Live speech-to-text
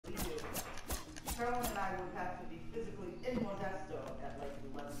Carolyn and I would have to be physically in Modesto at like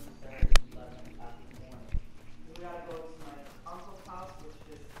 11:30, 11 o'clock in the morning. We gotta go to my uncle's house, which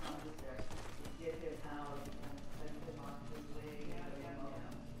is under there, to get him out and send him on his way,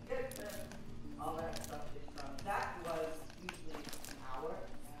 get him, all that stuff is done. That was usually an hour.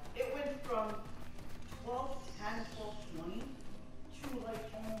 It went from 12:10, 12:20 to like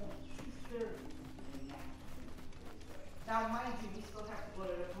almost 2:30 in the afternoon. Now, mind you, we still have to go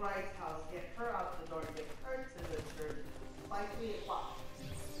to the bride's house, get her out the door, get her to the church by 3 o'clock.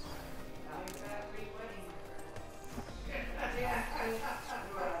 We've got a wedding, my friend.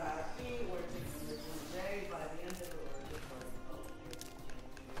 We're on our feet, we're taking this one day, by the end of it, we're just like, oh,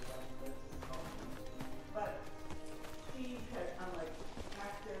 let's go. But she had, I'm like,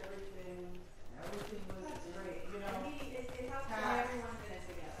 packed everything was great, you know. It helps when everyone's in it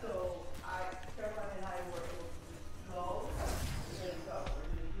together. So Caroline and I were able to just go, we're gonna go, we're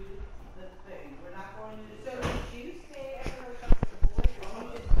gonna do the thing. We're not going to So the did you stay at her house as a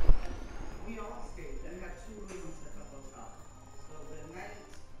boy? We all stayed, and we had 2 rooms at the hotel. So the night,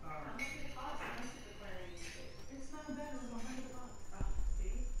 How much did it cost? How much did the planning stay? it's not bad, it was $100.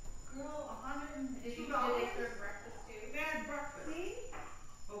 See? Girl, $102. Did they serve breakfast too? They had breakfast. See?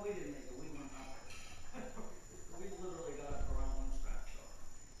 But we didn't make it, we went out. We literally got up around lunchtime, so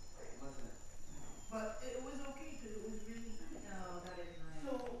it wasn't. But it was okay, because it was really nice. No, that is nice.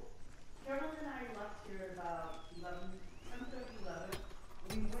 So Carolyn and I left here about 10:30, 11.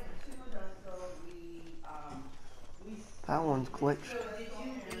 We went to Modesto, we That one's glitched. So did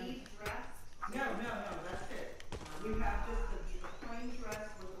you leave dressed? No, that's it. We have just a plain dress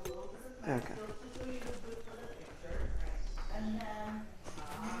with a little bit of back Okay. so you look good for the picture. And then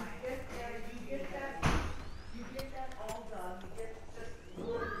you get there, you get that all done, you get just a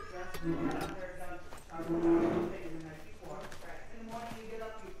little bit of dress, you get out there, done, the night before. In the morning you get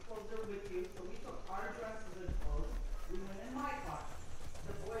up, your clothes are with you, so we took our dresses and clothes, we went in my car.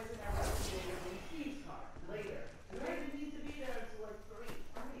 The boys and everybody were in Steve's car later. We didn't need to be there until like 3.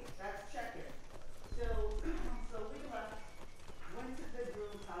 That's check-in. So we left, went to the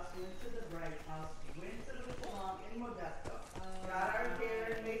groom's house, went to the bride's house, went to the salon in Modesto, got our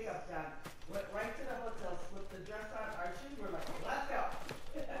hair and makeup done, went right to the hotel, slipped the dress on Archie, we're like, let's go.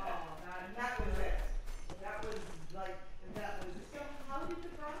 And that was it. That was like, so how did the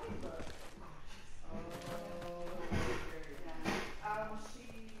bride look?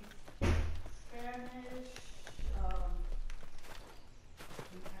 She's Spanish,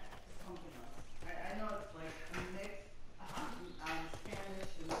 something else. I know it's like a mix,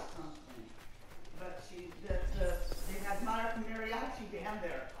 Spanish and something. But they had mariachi band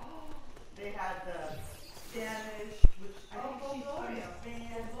there. They had the Spanish, which I think she's from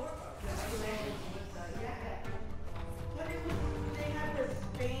Spain. But they had the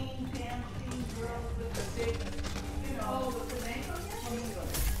Spain dancing girls with the big, with the flamenco.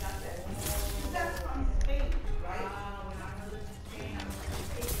 That's it. That's from Spain, right? When I was in Spain, I was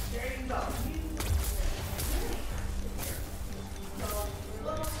like, There you go.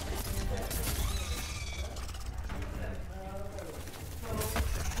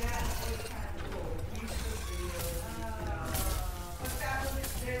 But that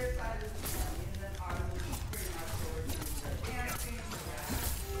was their side of the family, and then ours was pretty much over dancing.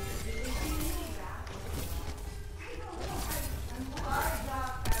 I don't know. I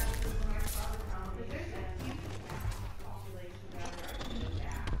got that because when I saw the foundation, population down there.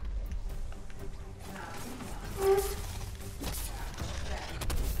 Yeah.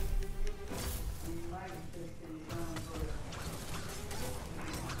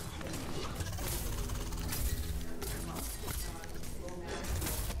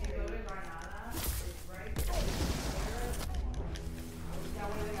 You go to Granada, it's right there. Yeah,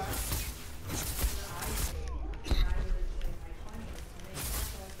 where they are? I stayed when I was in my 20s, and they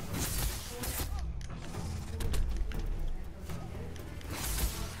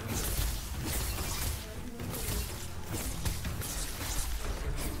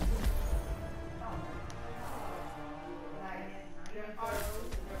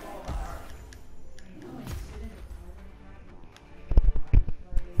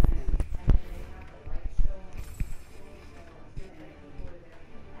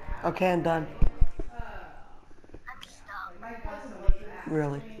Okay, I'm done. My cousin was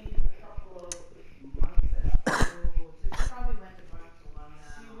Really? a couple of months ago. she probably went to Barcelona.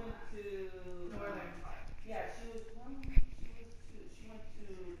 She went to Northern part. Yeah, she went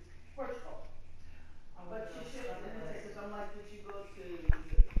to Portugal. But she should have been there, because I'm like, did you go to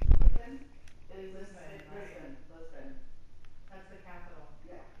Lisbon? Lisbon. That's the capital.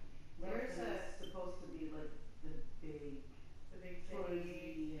 Yeah. There's Lisbon a- is supposed to be like the big The big city.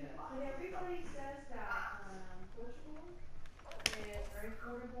 touristy. But everybody says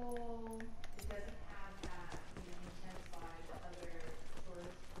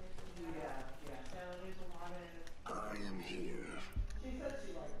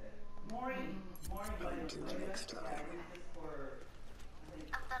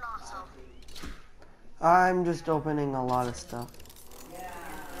I'm just opening a lot of stuff. Yeah.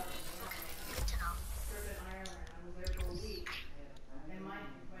 Good to know. Trip in Ireland. I was there for a week. And my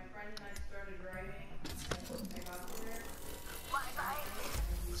friend and I started driving. I got there Bye bye. Saturday and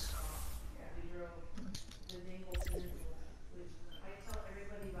then we stopped. Yeah. We drove the Dingle Peninsula, which I tell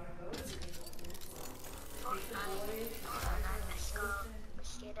everybody you gotta go to the Dingle Peninsula. Take the boys, drive there on Let's the go. ocean.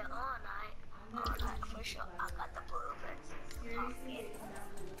 Let's get it all night. All night for sure. I got the blueprints. Seriously, it's like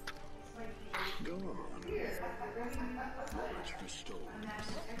the ocean. Here, they're bringing you to the place.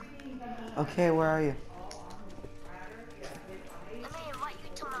 Imagine everything you need. Okay, where are you? All on the platter. Yeah, with ice. Let me invite you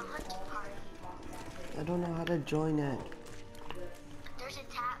to my hunting party. I don't know how to join it. There's a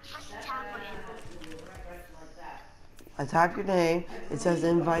tab. Press the tab button. Like that. I type your name. It says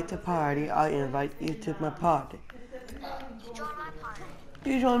invite to party. I invite you to my party. You join my party.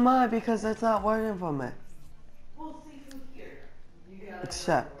 You join mine because that's not working for me. Well, see from here. You gotta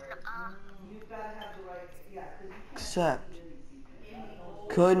Accept. You've gotta have the right, yeah, because you can't Accept. see in the old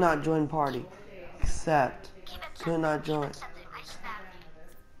Could not join party. Accept. Keep Could not join. accepting. I snapped.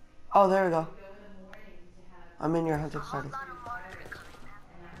 Oh, there we go. go in the morning to have I'm in your hunting A whole party. lot of monitor coming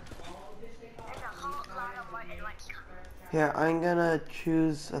now. all the fish they caught. There's a whole lot of monitor lights coming. Here, I'm gonna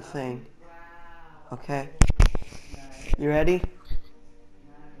choose a thing. Wow. Okay. You ready?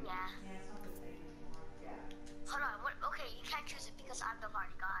 Yeah. Hold on. What? Okay, you can't choose it because I'm the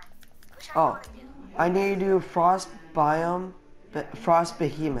party guy. Which one do you Oh, want to do? I need to do frost biome, frost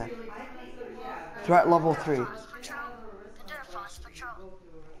behemoth. Threat level 3. Frost Patrol? I'm doing Frost Patrol.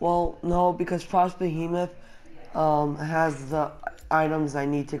 Well, no, because frost behemoth has the items I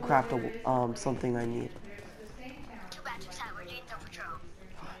need to craft something I need. Too bad, too sad. We're doing the patrol.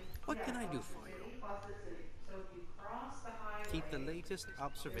 What can I do for you? So if you cross the highway, Keep the latest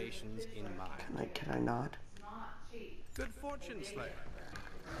observations in mind. Can I not? it's not cheap, Good fortune, Slayer.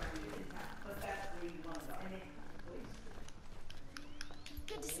 but that's where you wanna go.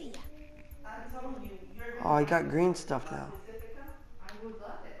 Good to see ya. I'm telling you, you're Oh, I got green stuff now. Pacifica? I would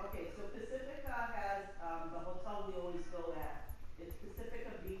love it. Okay, so Pacifica has, the hotel we always go at. It's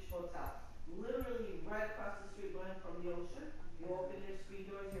Pacifica Beach Hotel. Literally right across the street going from the ocean. You open your screen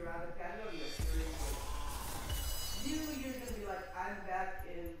doors, you're out of patio, you're in the ocean. You're gonna be like, I'm back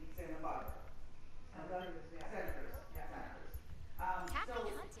in Santa Barbara. Santa Cruz. So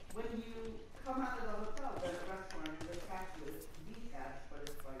when you come out of the hotel, there's a restaurant, and attached to it, detached, but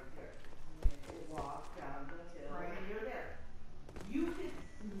it's right there. You walk down the hill, and you're there. You can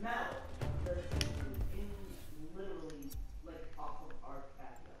smell the seafood in literally like off of our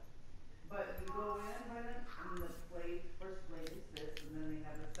patio. But you go in, Brennan, and the plate, first plate is this, and then they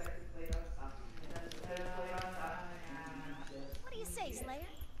have a second plate on top, and then the third plate on top. And you just What do you say,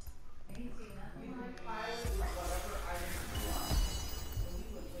 Slayer? you can pile it with whatever items you want. And we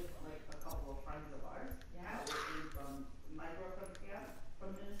went with like a couple of friends of ours. Yeah. That came from my girlfriend, Pam,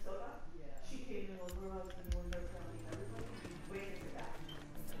 from Minnesota. Yeah. She came in with her husband, with her family, and everybody. We waited for that.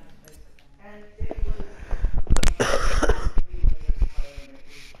 And it was.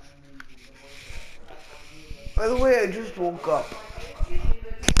 By the way, I just woke up. They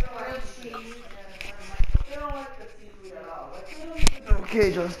don't like the seafood at all. Like, they don't even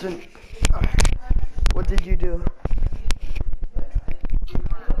Okay, Justin. What did you do?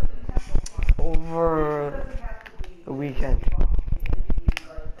 Over the weekend.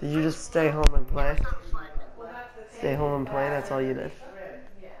 Did you just stay home and play? Some fun. Stay home and play, that's all you did?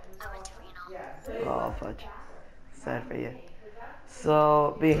 I went to Reno. Oh, fudge. Sad for you.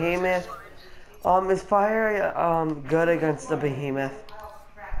 So, Behemoth. Is fire good against the Behemoth?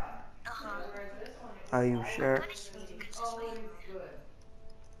 Are you sure? Good is sweet, good is sweet.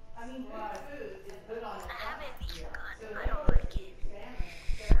 I mean, good food is good on I have a beef gun. it. I don't like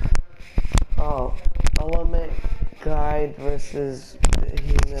it. Oh, element guide versus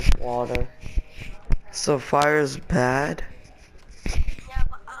Behemoth water. So fire's bad? Yeah,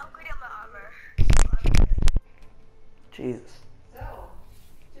 but I'll upgrade my armor. Jesus. So,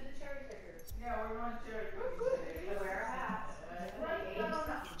 to the cherry picker. Yeah, we're going to cherry picker. You wear a hat.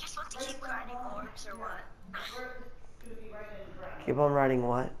 You just want to keep grinding orbs or what? We're gonna be right in the ground. Keep on writing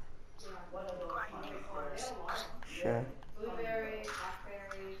what? One of those Grinding orbs. Sure. Blueberries,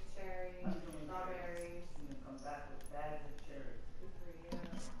 blackberries, cherries, strawberries. And then come back with bags of cherries. Good for you.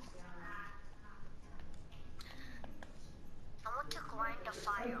 I want to grind a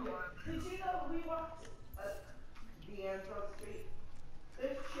fire orb. Did you know we walked D'Anville Street?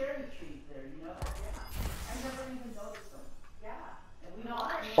 There's cherry trees there, you know? Yeah. I never even noticed them. Yeah. And we know.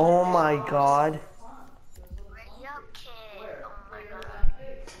 Oh my god. Ready up, kid. Oh my god.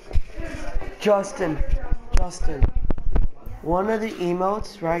 Justin. one of the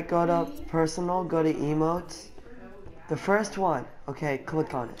emotes, right? Go to personal, go to emotes. The first one, okay,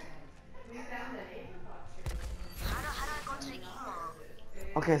 click on it.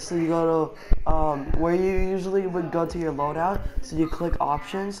 Okay, so you go to where you usually would go to your loadout. So you click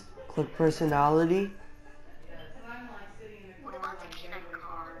options, click personality.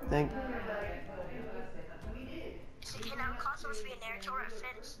 Think.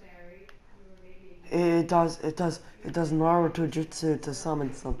 It does Naruto jutsu to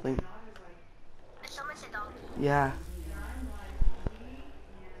summon something. Yeah.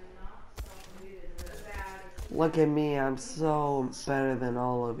 Look at me, I'm so better than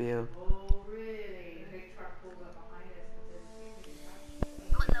all of you. Oh, really? The big truck pulls up behind us and says,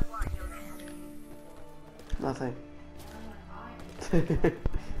 "Take it back." Nothing.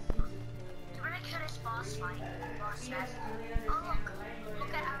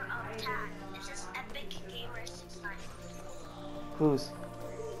 Whose?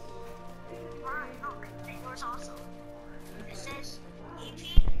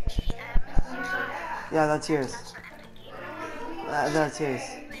 Yeah, that's yours. That's yours.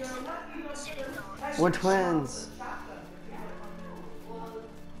 We're twins. Well,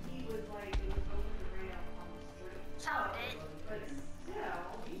 he was like, it was opened right out on the street. But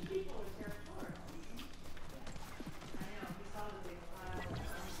still, these people are territorial. I know, he saw the big pile of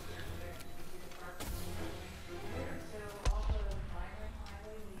dumpsters there, you see the parking lot. So off of Byron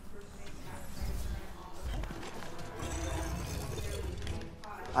Highway, when you first make that right turn off of there was a huge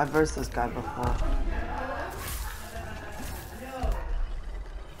pile. I've versed this guy before.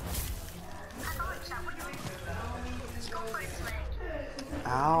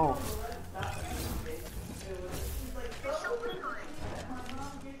 Ow.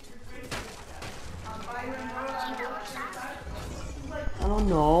 I don't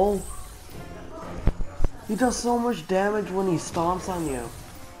know. He does so much damage when he stomps on you.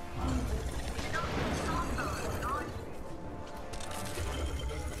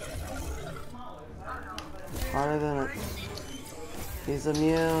 Harder than it. He's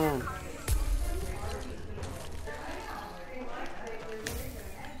immune.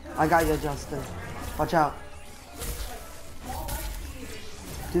 I got you, Justin. Watch out.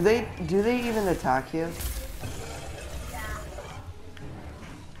 Do they even attack you?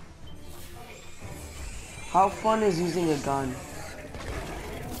 How fun is using a gun?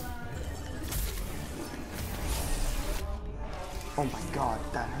 Oh my god,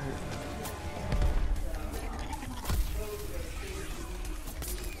 that hurt.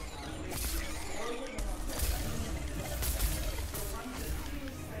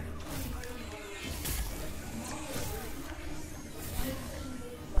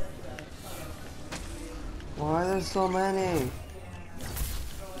 Why are there so many?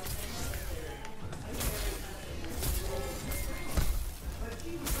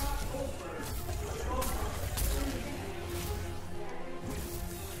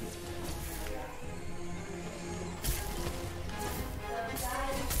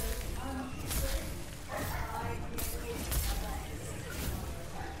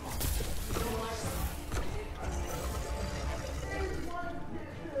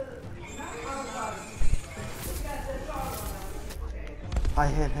 I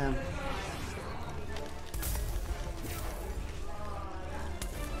hit him.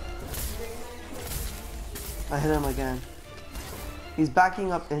 I hit him again. He's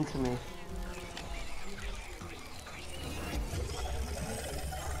backing up into me.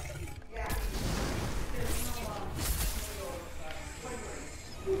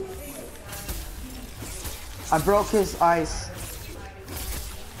 I broke his ice.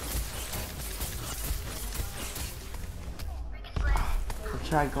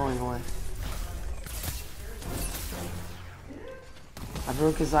 Try going away. I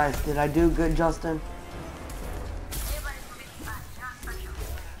broke his ice. Did I do good, Justin?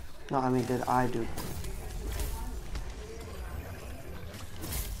 No, I mean, did I do?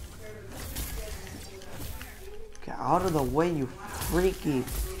 Get out of the way, you freaky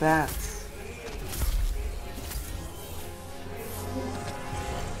bats.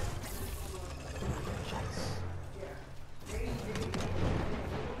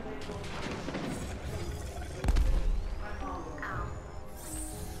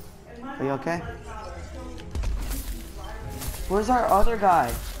 Are you okay? Where's our other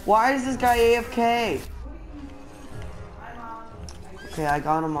guy? Why is this guy AFK? Okay, I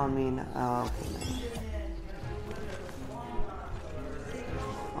got him on me now.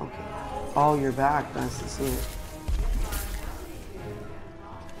 Okay. Oh, you're back. Nice to see it.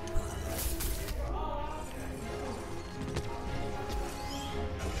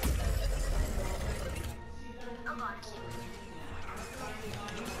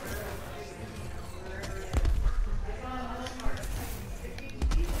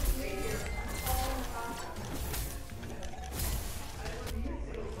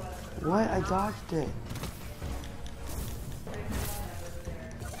 What? I dodged it.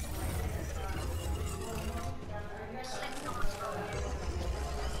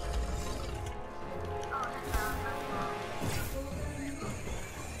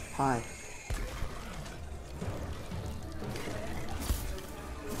 Hi.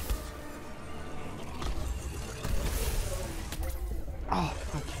 Oh,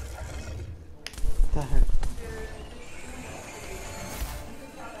 fuck. That hurt.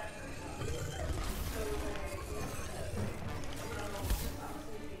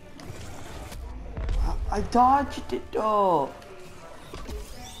 I dodged it though.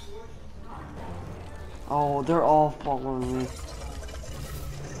 Oh, they're all following me.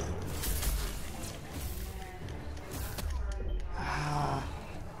 Ah.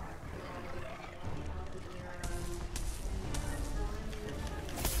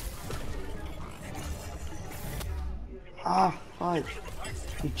 Ah, fudge.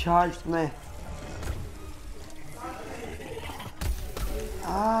 He charged me.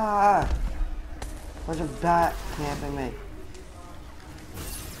 Ah. Bunch of bat camping me.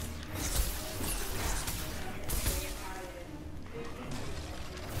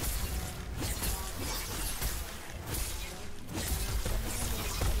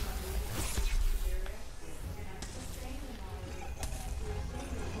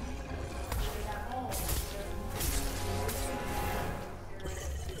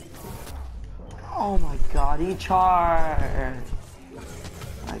 Oh my god, he charged!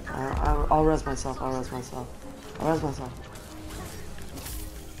 I'll res myself, I'll res myself. I'll res myself.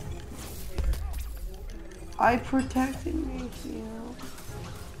 I protected me, you know.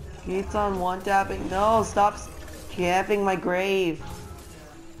 He's on one tapping. No, stop camping my grave.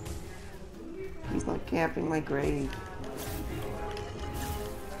 He's not camping my grave.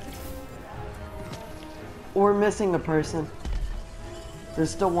 We're missing a person.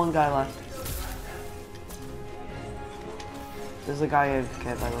 There's still one guy left. There's a guy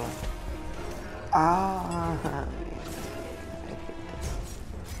AFK, by the way. Ah.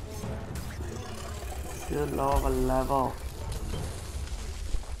 Too low of a level.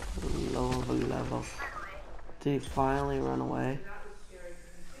 Too low of a level. Did he finally run away?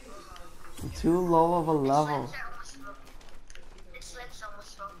 Too low of a level. His legs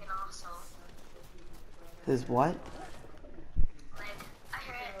almost broken also. His what? Like, I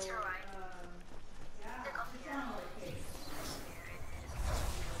heard it too, right? Look up here.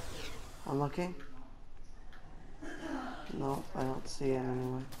 I'm looking. No, I don't see it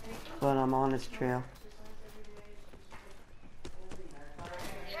anyway. But I'm on his trail.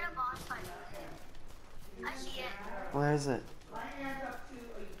 Here's a boss fight. I see it. Where is it? My hands up to a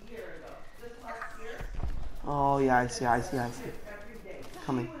year ago. This last year, Oh yeah, I see. every day.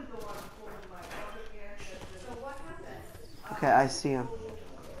 Coming. She was the one pulling my other hand. So what happened? Okay, I see him.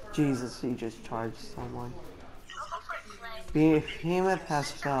 Jesus, he just charged someone. Look for his leg. Behemoth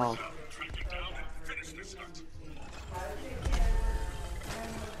has failed.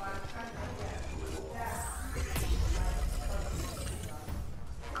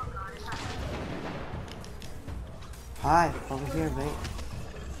 Oh god, it's not. Hi, over here, mate.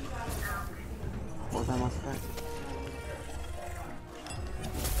 Well, that must hurt.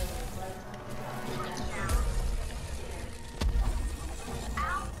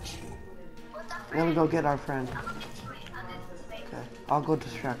 Ouch! What the I'm gonna go get our friend. I'm gonna get you in. Okay, I'll go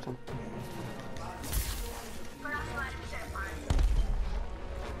distract him. But I'm glad it's there, fine.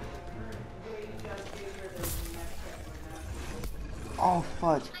 Oh,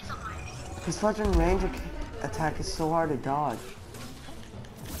 fudge. Please don't mind me. His fudge and range attack is so hard to dodge.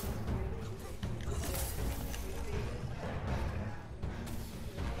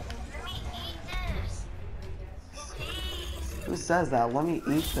 Let me eat this. Please. Who says that? Let me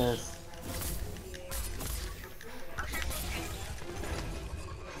eat this.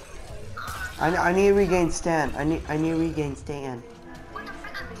 I need to regain stand. I need to regain stand. What the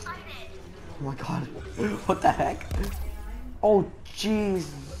frick? I'm excited. Oh my god. What the heck? Oh jeez.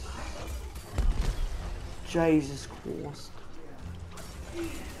 Jesus Christ.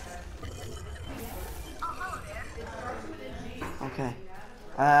 Oh, hello there. Okay.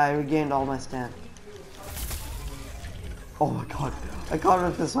 I regained all my stand. Oh my god. I caught him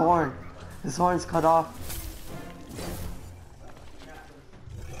with his horn. His horn's cut off.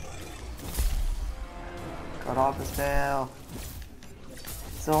 Cut off his tail.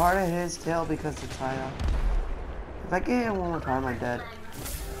 So hard to hit his tail because it's tied up. If I get hit one more time, I'm dead.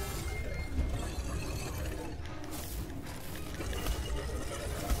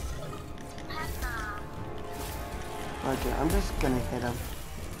 Okay, I'm just gonna hit him.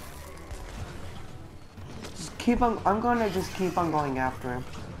 Just keep on. I'm gonna just keep on going after him.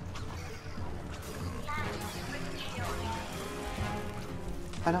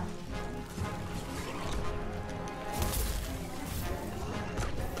 I know.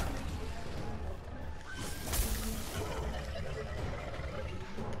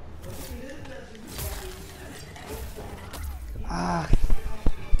 Ah.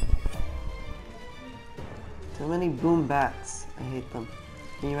 Too many boom bats. I hate them.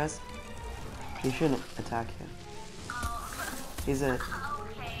 Can you rest? You shouldn't attack him. He's a...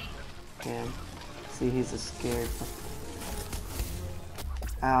 Yeah. See, he's a scared...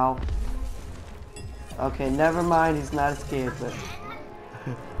 Ow. Okay, never mind. He's not scared, but...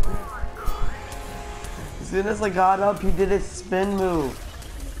 As soon as I got up, he did his spin move.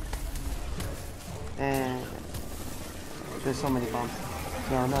 And... There's so many bombs.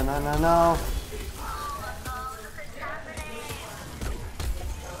 No, no, no, no, no.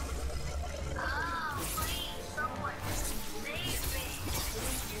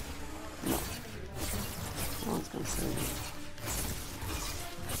 No one's gonna save me.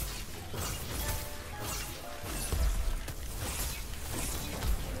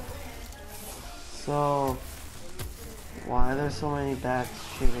 So, why are there so many bats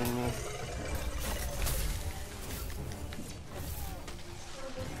shooting me?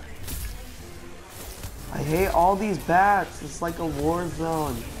 I hate all these bats. It's like a war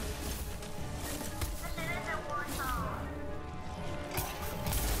zone.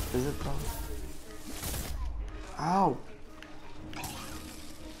 Is it though? Ow!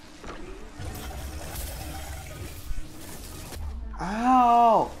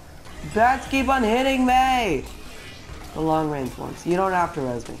 Ow! Bats keep on hitting me! The long range ones. You don't have to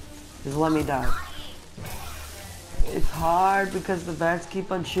res me. Just let me die. It's hard because the bats keep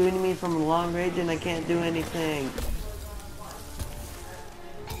on shooting me from long range and I can't do anything.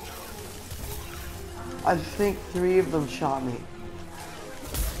 I think 3 of them shot me.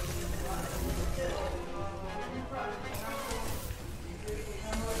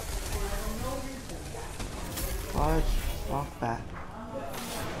 Fudge off bat.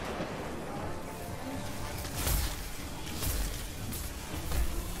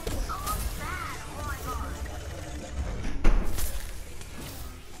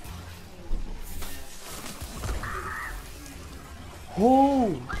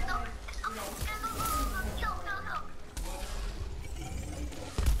 Oh!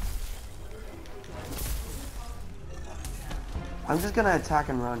 I'm just gonna attack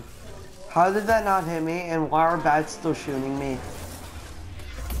and run. How did that not hit me? And why are bats still shooting me?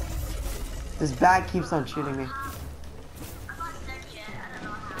 This bat keeps on shooting me.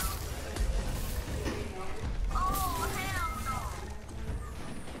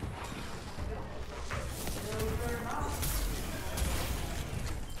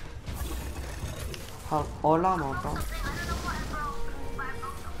 Hola, no, bro.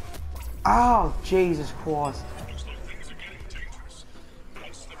 Oh, Jesus Christ.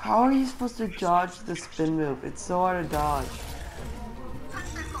 How are you supposed to dodge the spin move? It's so hard to dodge.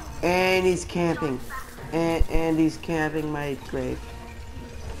 And he's camping. And he's camping my grave.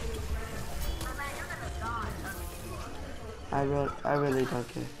 I really don't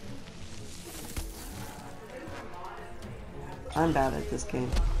care. I'm bad at this game.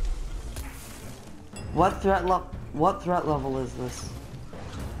 What threat level is this?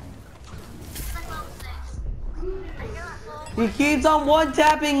 He keeps on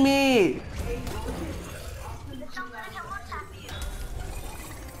one-tapping me!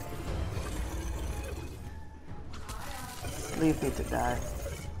 Leave me to die.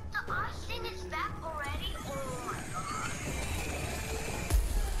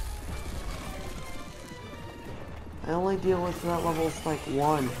 I only deal with threat levels like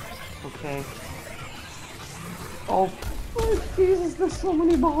 1, okay? Oh, Jesus, there's so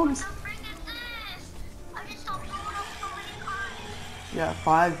many bombs. Yeah,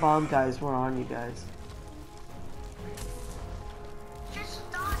 5 bomb guys were on you guys.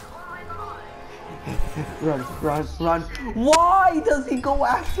 Run, run, run. Why does he go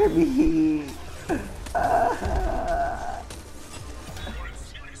after me?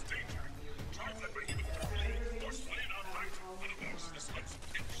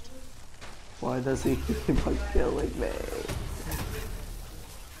 Why does he keep on killing me?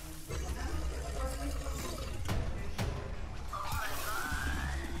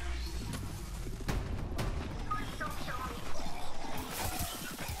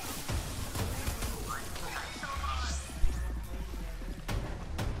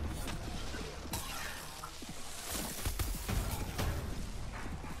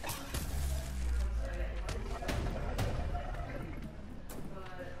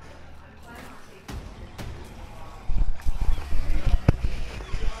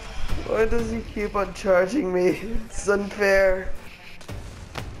 Why does he keep on charging me? It's unfair.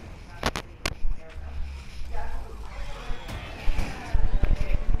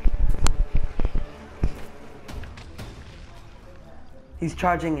 He's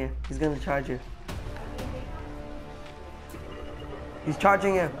charging you. He's gonna charge you. He's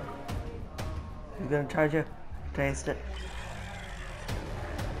charging you. He's gonna charge you. Taste it.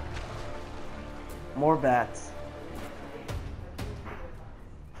 More bats.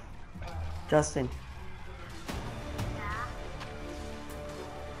 Justin.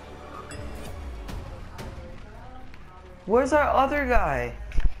 Where's our other guy?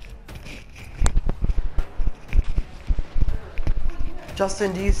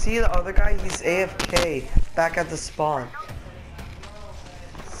 Justin, do you see the other guy? He's AFK back at the spawn.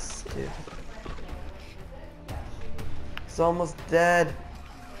 Dude. He's almost dead.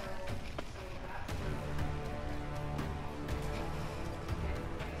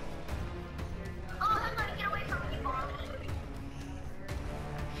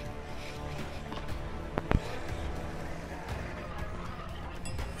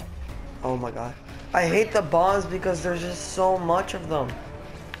 Oh my god. I hate the bombs because there's just so much of them.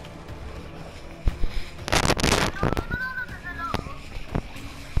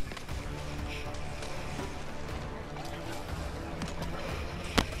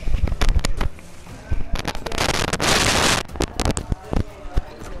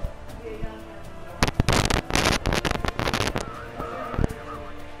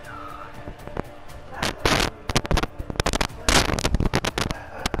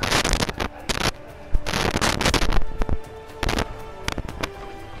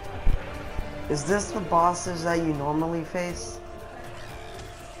 Is this the bosses that you normally face?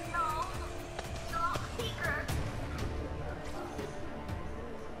 No. No, speaker.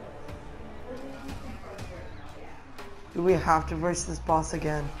 Do we have to verse this boss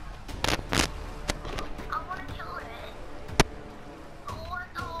again? I want to kill it.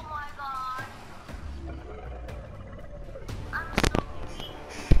 Oh my god. I'm so weak.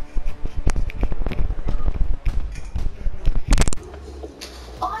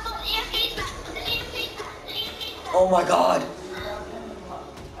 Oh my god, EFK's back. The EFK's back. The EFK's back. Oh my god!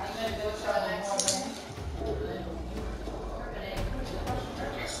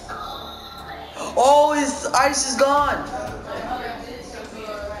 Oh, his ice is gone!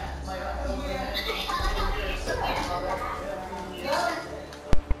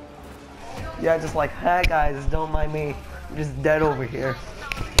 Yeah, just like, hi guys, don't mind me. I'm just dead over here.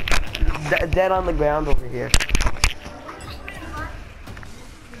 Dead on the ground over here.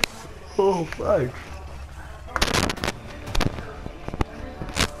 Oh, fuck.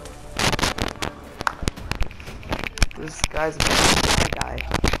 This guy's a bad guy.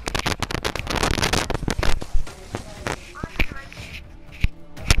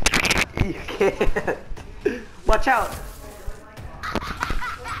 You can't. Watch out.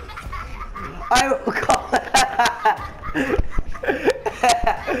 I will call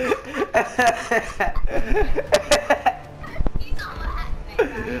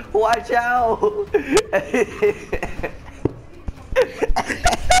Watch out.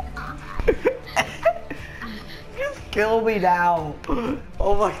 Kill me now.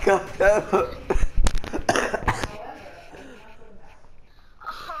 Oh my god.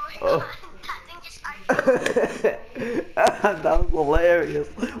 Oh. That was hilarious.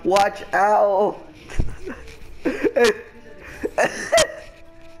 Watch out.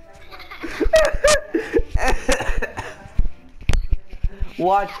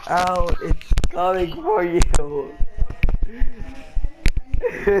 Watch out. It's coming for you.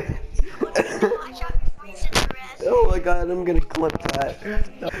 Oh my god, I'm gonna clip that.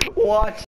 Watch